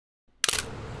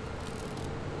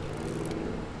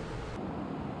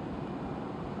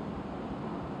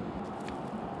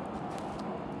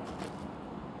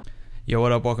Yo,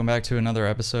 what up? Welcome back to another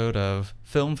episode of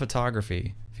Film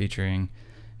Photography featuring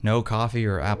no coffee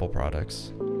or Apple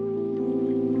products.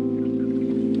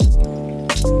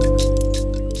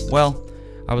 Well,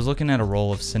 I was looking at a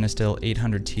roll of Cinestill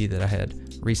 800T that I had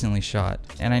recently shot,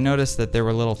 and I noticed that there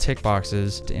were little tick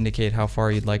boxes to indicate how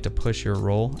far you'd like to push your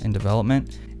roll in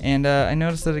development, and I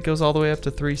noticed that it goes all the way up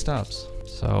to 3 stops.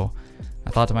 So I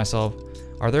thought to myself,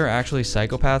 are there actually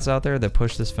psychopaths out there that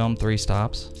push this film 3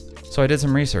 stops? So I did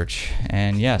some research,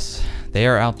 and yes, they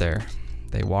are out there.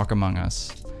 They walk among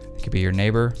us. It could be your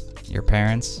neighbor, your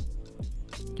parents,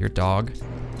 your dog.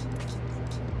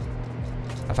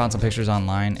 I found some pictures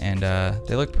online, and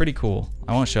they look pretty cool.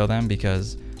 I won't show them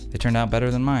because they turned out better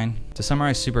than mine. To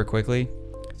summarize super quickly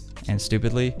and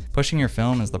stupidly, pushing your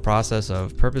film is the process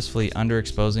of purposefully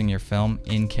underexposing your film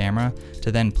in camera to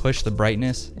then push the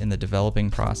brightness in the developing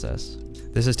process.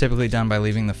 This is typically done by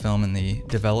leaving the film in the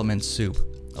development soup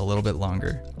a little bit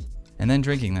longer, and then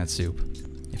drinking that soup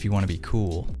if you want to be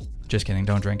cool. Just kidding,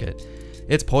 don't drink it.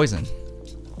 It's poison.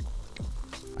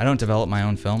 I don't develop my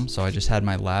own film, so I just had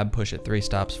my lab push it 3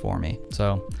 stops for me.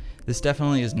 So this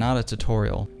definitely is not a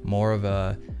tutorial, more of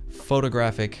a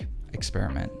photographic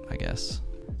experiment, I guess.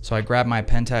 So I grabbed my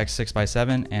Pentax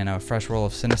 6x7 and a fresh roll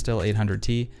of Cinestill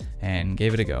 800T and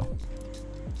gave it a go.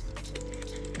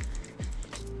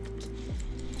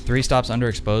 3 stops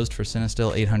underexposed for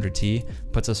Cinestill 800T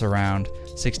puts us around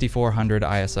 6400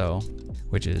 ISO,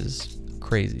 which is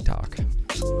crazy talk.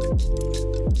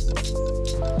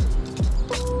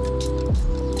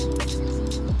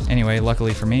 Anyway,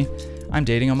 luckily for me, I'm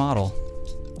dating a modeler.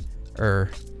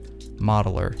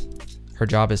 Her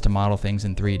job is to model things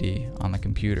in 3D on the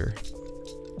computer,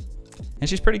 and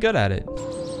she's pretty good at it.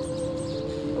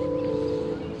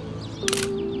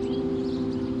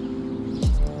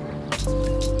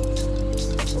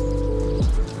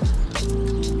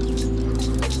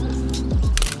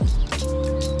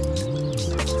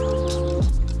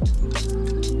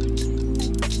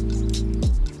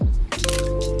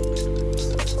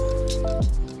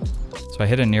 So I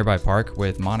hit a nearby park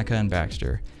with Monica and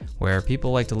Baxter, where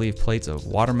people like to leave plates of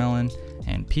watermelon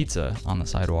and pizza on the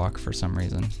sidewalk for some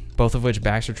reason. Both of which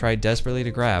Baxter tried desperately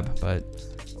to grab, but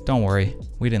don't worry,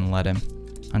 we didn't let him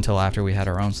until after we had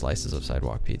our own slices of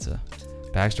sidewalk pizza.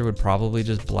 Baxter would probably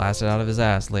just blast it out of his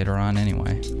ass later on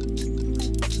anyway.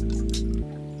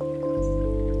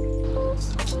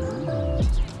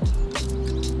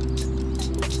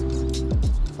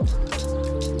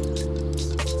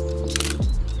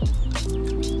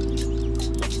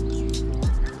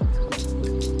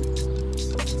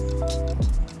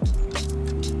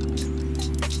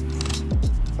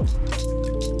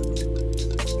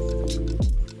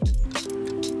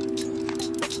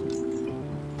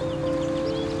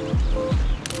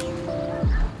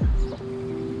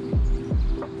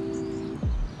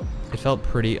 It felt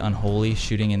pretty unholy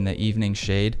shooting in the evening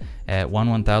shade at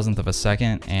 1/1000th of a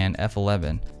second and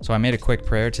f11. So I made a quick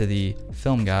prayer to the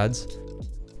film gods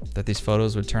that these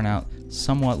photos would turn out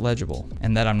somewhat legible,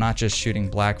 and that I'm not just shooting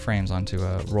black frames onto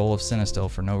a roll of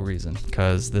Cinestill for no reason,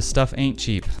 because this stuff ain't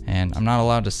cheap, and I'm not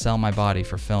allowed to sell my body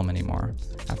for film anymore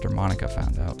after Monica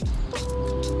found out.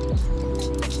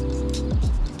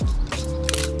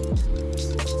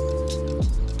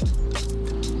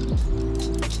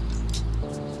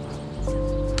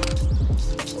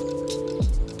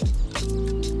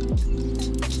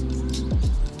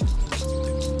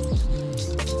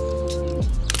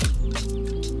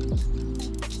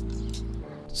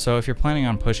 So if you're planning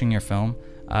on pushing your film,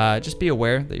 just be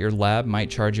aware that your lab might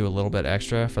charge you a little bit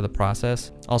extra for the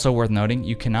process. Also worth noting,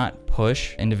 you cannot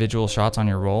push individual shots on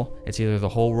your roll. It's either the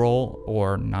whole roll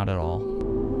or not at all.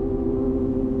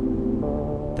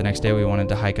 The next day we wanted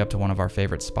to hike up to one of our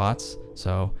favorite spots,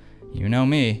 so you know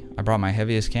me, I brought my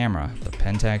heaviest camera, the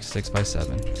Pentax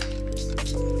 6x7.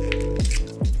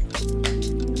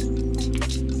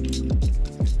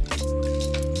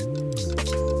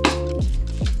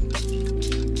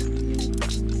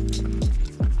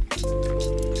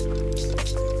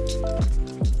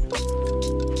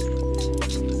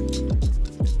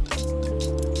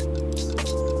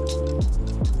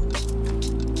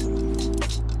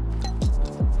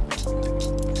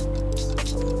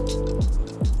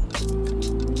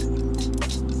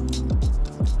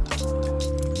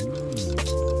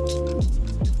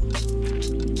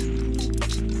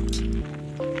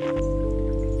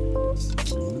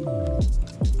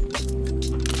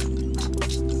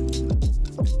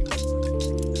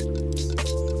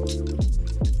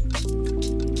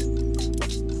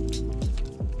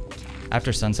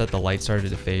 After sunset, the light started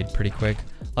to fade pretty quick,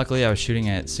 Luckily, I was shooting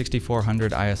at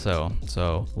 6400 ISO,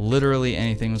 so literally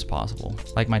anything was possible.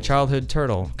 Like my childhood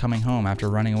turtle coming home after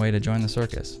running away to join the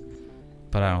circus.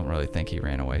 But I don't really think he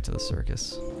ran away to the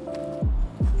circus.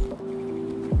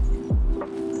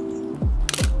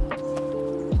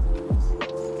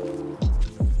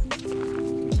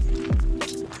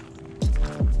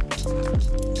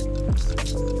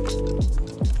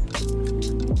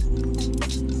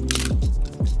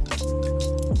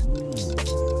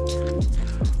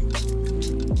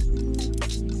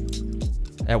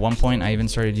 At one point, I even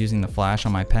started using the flash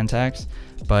on my Pentax,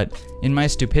 but in my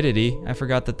stupidity, I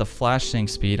forgot that the flash sync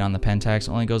speed on the Pentax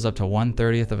only goes up to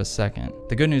 1/30th of a second.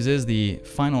 The good news is the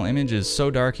final image is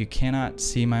so dark you cannot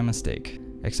see my mistake,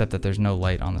 except that there's no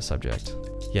light on the subject.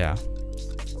 Yeah,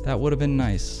 that would have been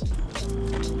nice.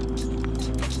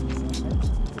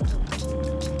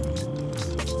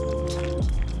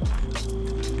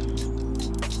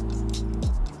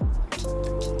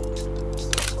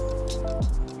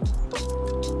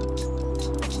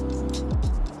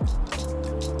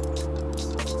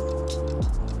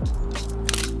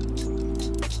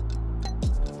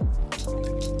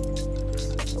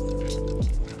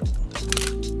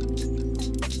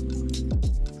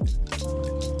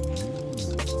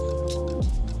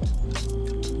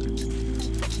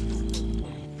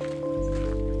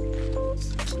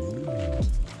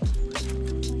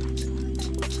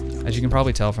 As you can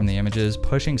probably tell from the images,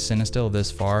 pushing Cinestill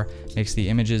this far makes the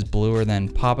images bluer than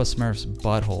Papa Smurf's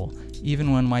butthole,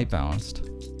 even when white balanced.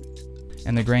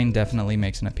 And the grain definitely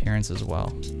makes an appearance as well.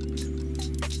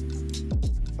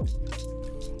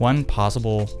 One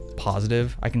possible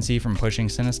positive I can see from pushing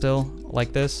Cinestill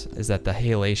like this is that the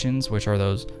halations, which are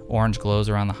those orange glows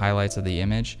around the highlights of the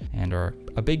image and are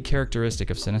a big characteristic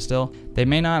of Cinestill, they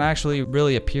may not actually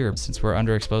really appear since we're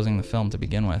underexposing the film to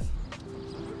begin with.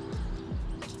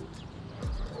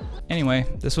 Anyway,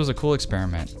 this was a cool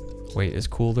experiment. Wait, is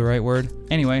cool the right word?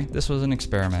 Anyway, this was an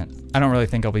experiment. I don't really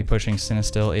think I'll be pushing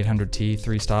Cinestill 800T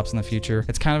 3 stops in the future.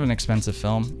 It's kind of an expensive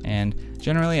film, and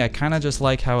generally I kind of just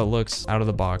like how it looks out of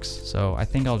the box, so I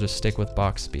think I'll just stick with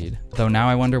box speed. Though now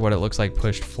I wonder what it looks like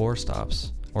pushed 4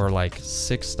 stops, or like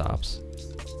 6 stops.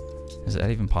 Is that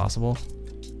even possible?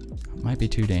 It might be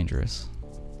too dangerous.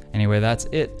 Anyway, that's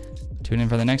it. Tune in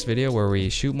for the next video where we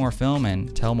shoot more film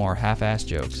and tell more half-assed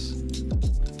jokes.